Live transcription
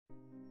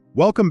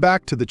Welcome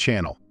back to the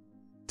channel.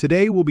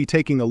 Today we'll be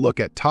taking a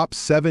look at top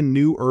 7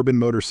 new urban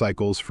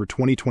motorcycles for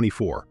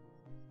 2024.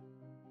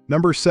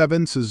 Number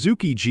 7.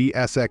 Suzuki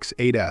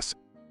GSX-8S.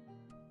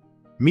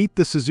 Meet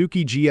the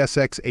Suzuki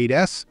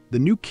GSX-8S, the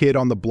new kid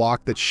on the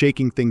block that's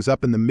shaking things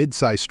up in the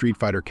mid-size street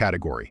fighter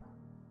category.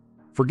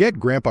 Forget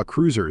grandpa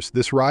cruisers,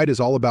 this ride is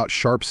all about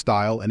sharp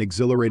style and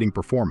exhilarating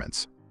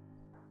performance.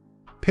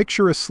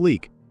 Picture a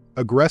sleek,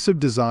 aggressive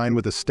design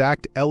with a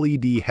stacked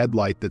LED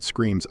headlight that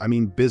screams,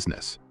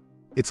 business.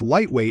 It's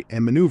lightweight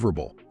and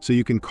maneuverable, so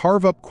you can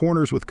carve up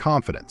corners with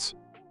confidence.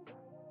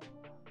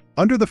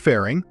 Under the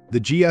fairing,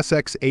 the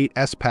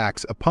GSX-8S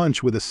packs a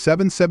punch with a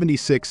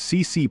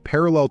 776cc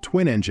parallel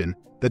twin engine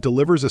that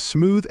delivers a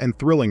smooth and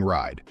thrilling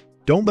ride.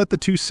 Don't let the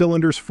two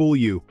cylinders fool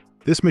you.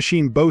 This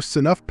machine boasts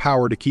enough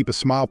power to keep a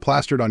smile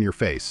plastered on your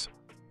face.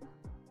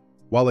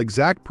 While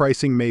exact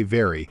pricing may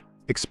vary,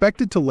 expect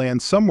it to land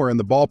somewhere in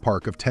the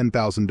ballpark of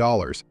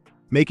 $10,000,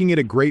 making it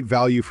a great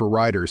value for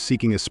riders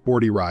seeking a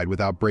sporty ride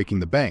without breaking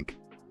the bank.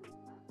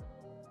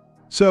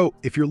 So,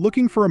 if you're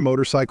looking for a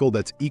motorcycle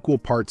that's equal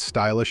parts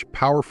stylish,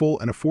 powerful,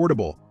 and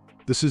affordable,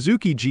 the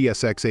Suzuki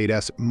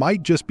GSX-8S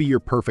might just be your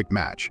perfect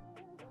match.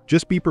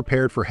 Just be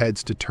prepared for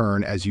heads to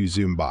turn as you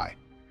zoom by.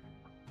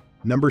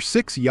 Number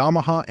 6.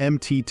 Yamaha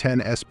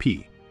MT-10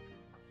 SP.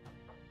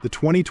 The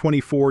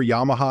 2024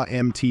 Yamaha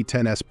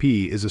MT-10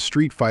 SP is a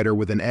street fighter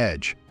with an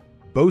edge,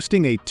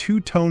 boasting a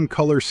two-tone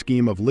color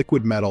scheme of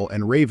liquid metal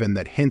and raven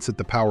that hints at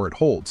the power it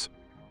holds.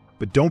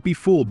 But don't be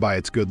fooled by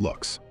its good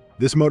looks.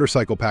 This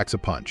motorcycle packs a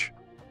punch.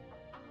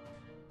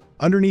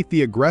 Underneath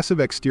the aggressive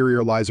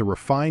exterior lies a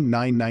refined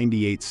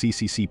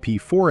 998cc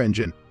P4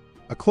 engine,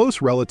 a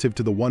close relative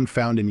to the one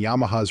found in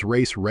Yamaha's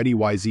race-ready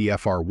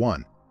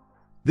YZ-FR1.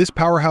 This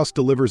powerhouse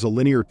delivers a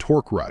linear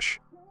torque rush,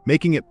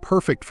 making it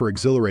perfect for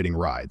exhilarating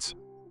rides.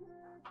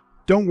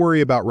 Don't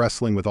worry about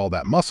wrestling with all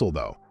that muscle,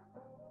 though.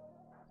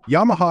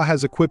 Yamaha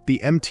has equipped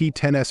the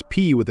MT-10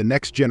 SP with a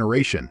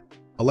next-generation,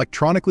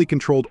 electronically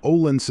controlled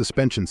Öhlins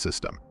suspension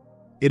system.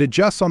 It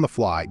adjusts on the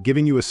fly,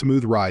 giving you a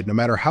smooth ride no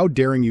matter how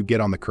daring you get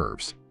on the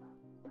curves.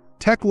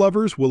 Tech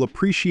lovers will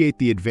appreciate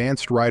the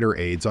advanced rider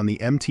aids on the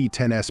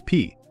MT-10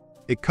 SP.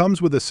 It comes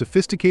with a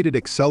sophisticated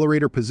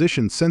accelerator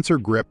position sensor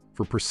grip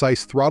for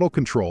precise throttle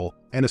control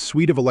and a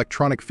suite of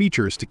electronic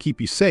features to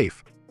keep you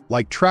safe,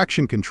 like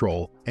traction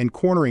control and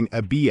cornering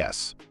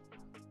ABS.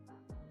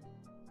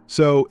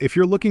 So, if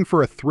you're looking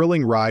for a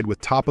thrilling ride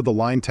with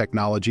top-of-the-line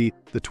technology,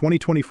 the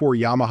 2024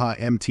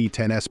 Yamaha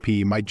MT-10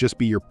 SP might just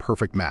be your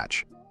perfect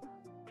match.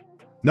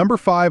 Number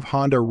 5.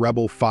 Honda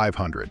Rebel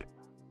 500.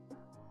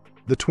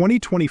 The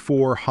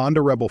 2024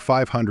 Honda Rebel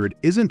 500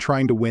 isn't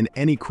trying to win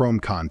any chrome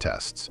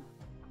contests.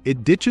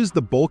 It ditches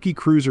the bulky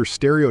cruiser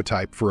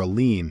stereotype for a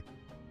lean,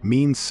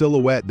 mean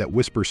silhouette that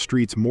whispers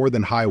streets more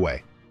than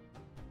highway.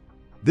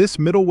 This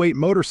middleweight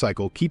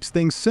motorcycle keeps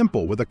things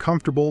simple with a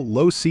comfortable,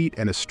 low seat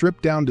and a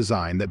stripped-down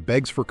design that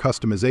begs for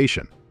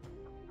customization.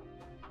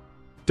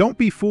 Don't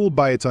be fooled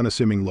by its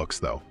unassuming looks,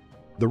 though.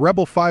 The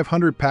Rebel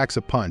 500 packs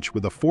a punch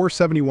with a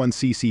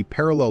 471cc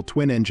parallel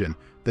twin engine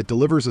that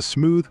delivers a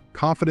smooth,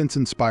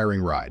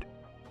 confidence-inspiring ride.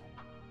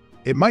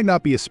 It might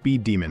not be a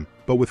speed demon,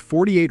 but with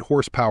 48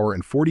 horsepower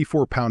and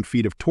 44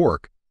 pound-feet of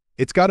torque,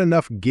 it's got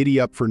enough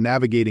giddy-up for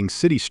navigating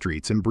city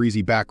streets and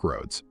breezy back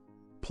roads.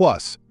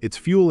 Plus, its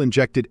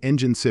fuel-injected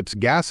engine sips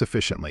gas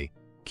efficiently,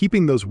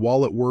 keeping those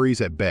wallet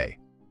worries at bay.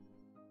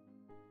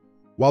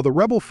 While the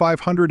Rebel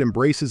 500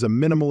 embraces a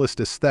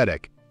minimalist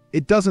aesthetic,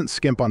 it doesn't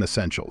skimp on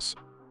essentials.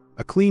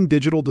 A clean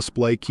digital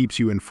display keeps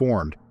you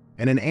informed,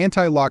 and an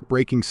anti-lock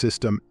braking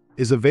system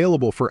is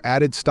available for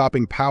added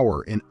stopping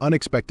power in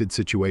unexpected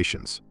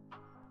situations.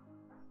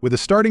 With a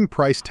starting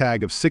price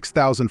tag of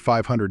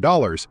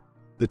 $6,500,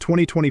 the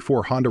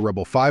 2024 Honda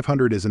Rebel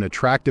 500 is an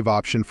attractive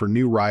option for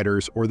new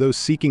riders or those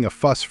seeking a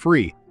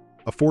fuss-free,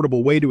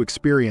 affordable way to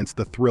experience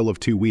the thrill of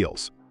two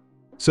wheels.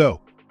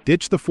 So,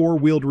 ditch the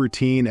four-wheeled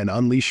routine and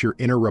unleash your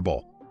inner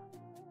rebel.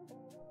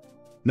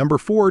 Number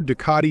 4.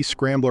 Ducati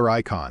Scrambler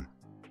Icon.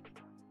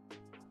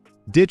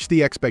 Ditch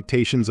the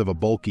expectations of a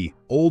bulky,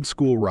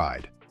 old-school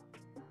ride.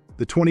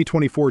 The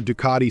 2024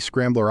 Ducati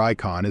Scrambler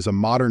Icon is a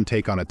modern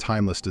take on a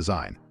timeless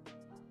design.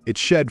 It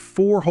shed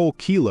 4 whole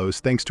kilos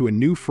thanks to a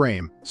new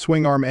frame,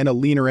 swing arm and a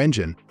leaner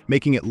engine,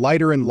 making it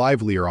lighter and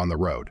livelier on the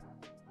road.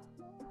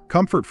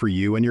 Comfort for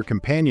you and your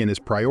companion is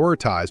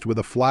prioritized with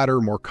a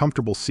flatter, more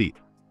comfortable seat.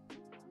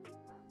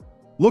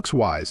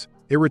 Looks-wise,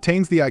 it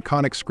retains the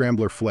iconic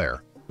Scrambler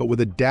flair, but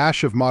with a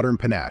dash of modern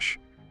panache.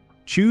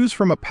 Choose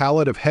from a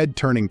palette of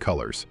head-turning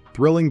colors: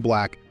 thrilling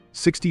black,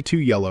 62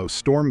 yellow,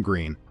 storm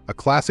green, a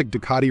classic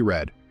Ducati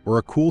red, or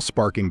a cool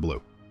sparking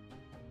blue.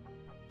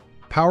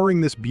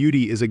 Powering this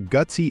beauty is a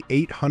gutsy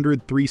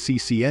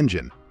 803cc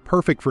engine,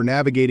 perfect for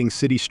navigating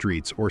city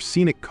streets or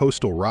scenic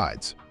coastal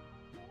rides.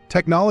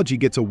 Technology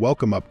gets a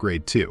welcome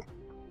upgrade too.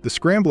 The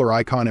Scrambler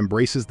Icon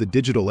embraces the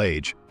digital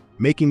age,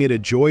 making it a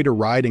joy to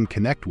ride and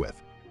connect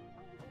with.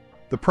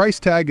 The price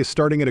tag is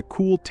starting at a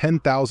cool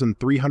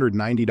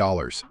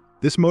 $10,390.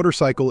 This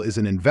motorcycle is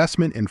an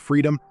investment in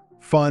freedom,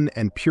 fun,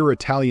 and pure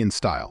Italian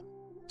style.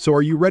 So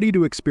are you ready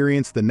to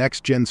experience the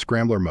next-gen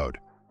Scrambler mode?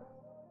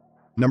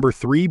 Number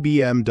 3.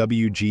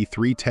 BMW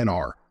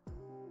G310R.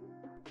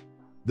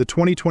 The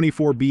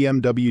 2024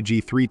 BMW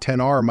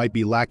G310R might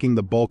be lacking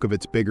the bulk of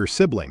its bigger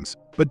siblings,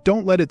 but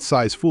don't let its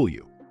size fool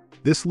you.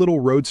 This little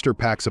roadster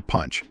packs a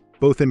punch,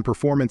 both in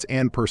performance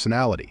and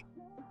personality.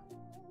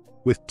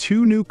 With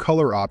 2 new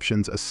color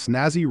options, a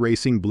snazzy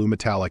racing blue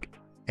metallic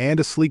and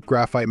a sleek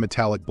graphite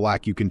metallic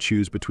black, you can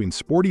choose between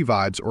sporty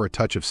vibes or a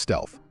touch of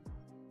stealth.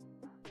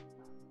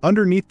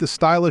 Underneath the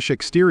stylish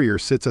exterior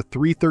sits a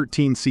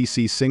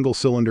 313cc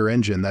single-cylinder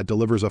engine that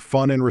delivers a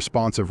fun and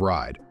responsive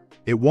ride.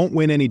 It won't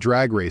win any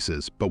drag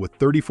races, but with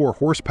 34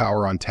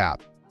 horsepower on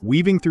tap,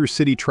 weaving through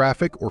city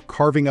traffic or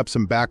carving up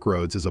some back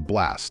roads is a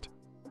blast.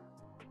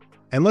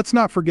 And let's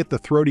not forget the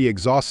throaty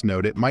exhaust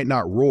note. It might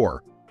not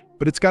roar,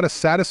 but it's got a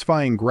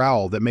satisfying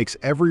growl that makes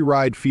every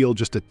ride feel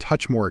just a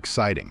touch more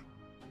exciting.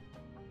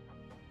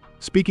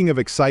 Speaking of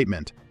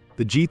excitement,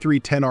 the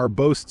G310R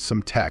boasts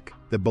some tech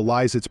that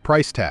belies its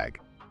price tag.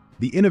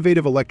 The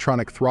innovative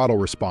electronic throttle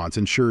response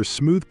ensures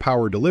smooth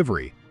power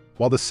delivery,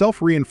 while the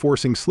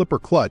self-reinforcing slipper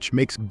clutch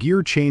makes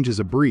gear changes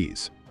a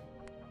breeze.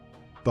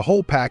 The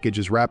whole package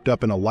is wrapped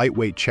up in a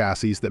lightweight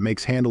chassis that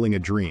makes handling a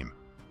dream.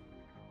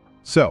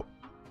 So,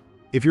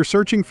 if you're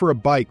searching for a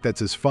bike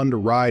that's as fun to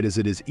ride as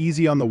it is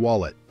easy on the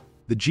wallet,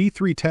 the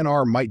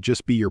G310R might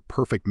just be your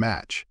perfect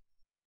match.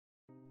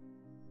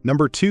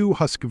 Number 2.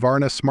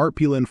 Husqvarna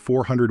Smartpilen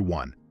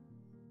 401.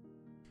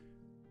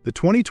 The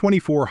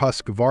 2024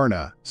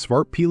 Husqvarna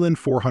Smartpilen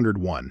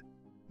 401,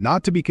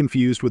 not to be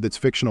confused with its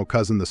fictional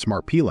cousin the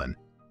Smartpilen,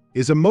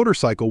 is a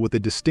motorcycle with a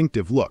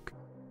distinctive look.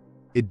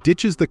 It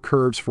ditches the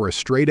curves for a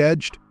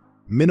straight-edged,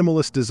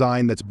 minimalist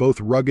design that's both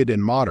rugged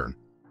and modern.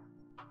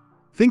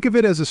 Think of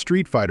it as a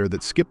street fighter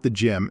that skipped the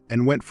gym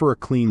and went for a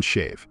clean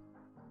shave.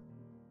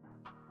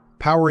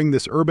 Powering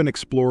this urban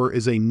explorer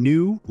is a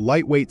new,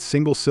 lightweight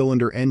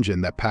single-cylinder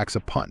engine that packs a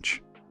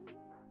punch.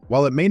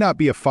 While it may not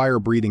be a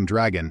fire-breathing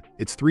dragon,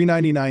 its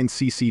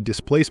 399cc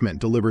displacement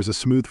delivers a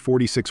smooth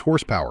 46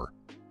 horsepower,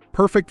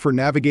 perfect for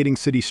navigating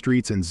city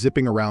streets and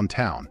zipping around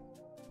town.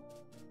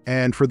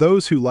 And for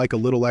those who like a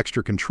little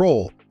extra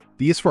control,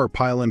 the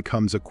Smartpilen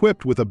comes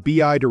equipped with a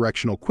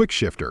bi-directional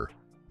quickshifter,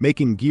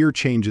 making gear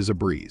changes a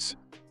breeze.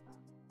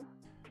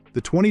 The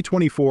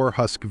 2024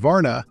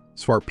 Husqvarna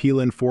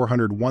Smartpilen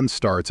 401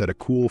 starts at a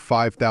cool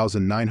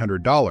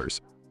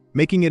 $5,900,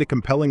 making it a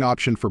compelling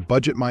option for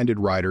budget-minded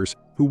riders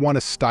who want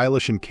a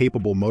stylish and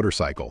capable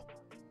motorcycle.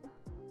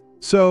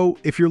 So,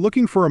 if you're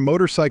looking for a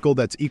motorcycle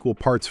that's equal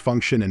parts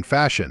function and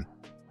fashion,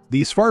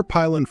 the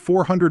Smartpilen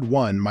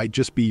 401 might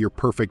just be your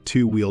perfect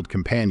two-wheeled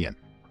companion.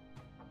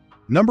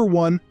 Number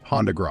 1.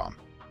 Honda Grom.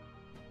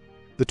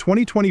 The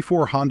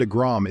 2024 Honda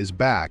Grom is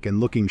back and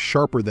looking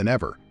sharper than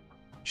ever.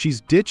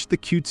 She's ditched the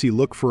cutesy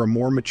look for a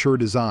more mature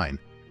design,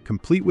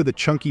 complete with a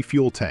chunky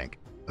fuel tank,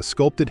 a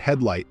sculpted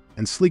headlight,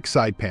 and sleek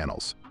side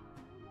panels.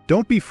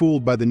 Don't be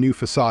fooled by the new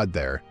facade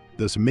there.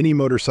 This mini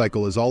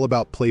motorcycle is all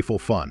about playful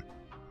fun.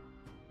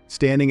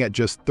 Standing at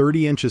just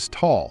 30 inches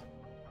tall,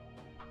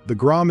 the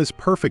Grom is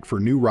perfect for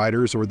new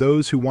riders or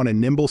those who want a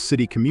nimble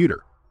city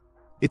commuter.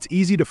 It's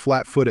easy to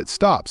flat-foot at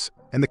stops,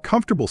 and the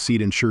comfortable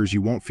seat ensures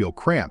you won't feel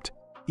cramped,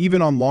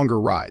 even on longer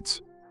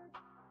rides.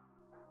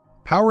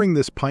 Powering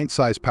this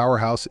pint-sized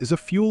powerhouse is a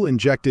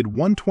fuel-injected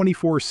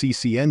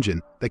 124cc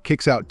engine that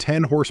kicks out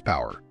 10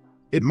 horsepower.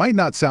 It might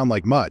not sound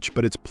like much,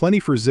 but it's plenty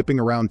for zipping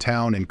around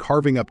town and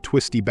carving up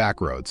twisty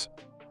back roads.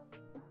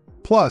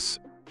 Plus,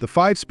 the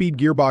 5-speed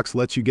gearbox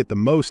lets you get the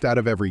most out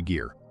of every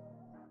gear.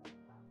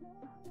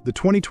 The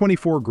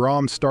 2024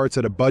 Grom starts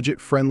at a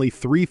budget-friendly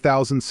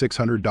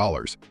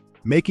 $3,600,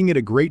 making it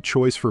a great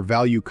choice for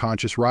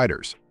value-conscious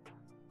riders.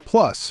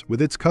 Plus,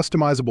 with its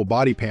customizable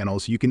body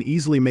panels, you can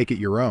easily make it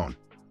your own.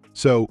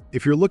 So,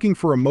 if you're looking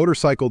for a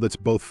motorcycle that's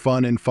both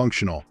fun and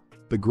functional,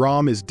 the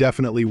Grom is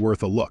definitely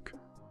worth a look.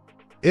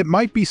 It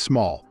might be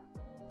small,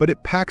 but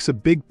it packs a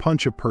big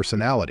punch of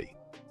personality.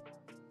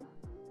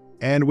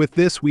 And with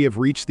this, we have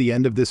reached the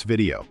end of this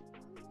video.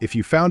 If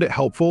you found it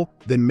helpful,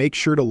 then make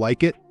sure to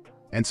like it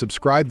and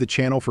subscribe the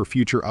channel for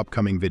future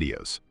upcoming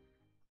videos.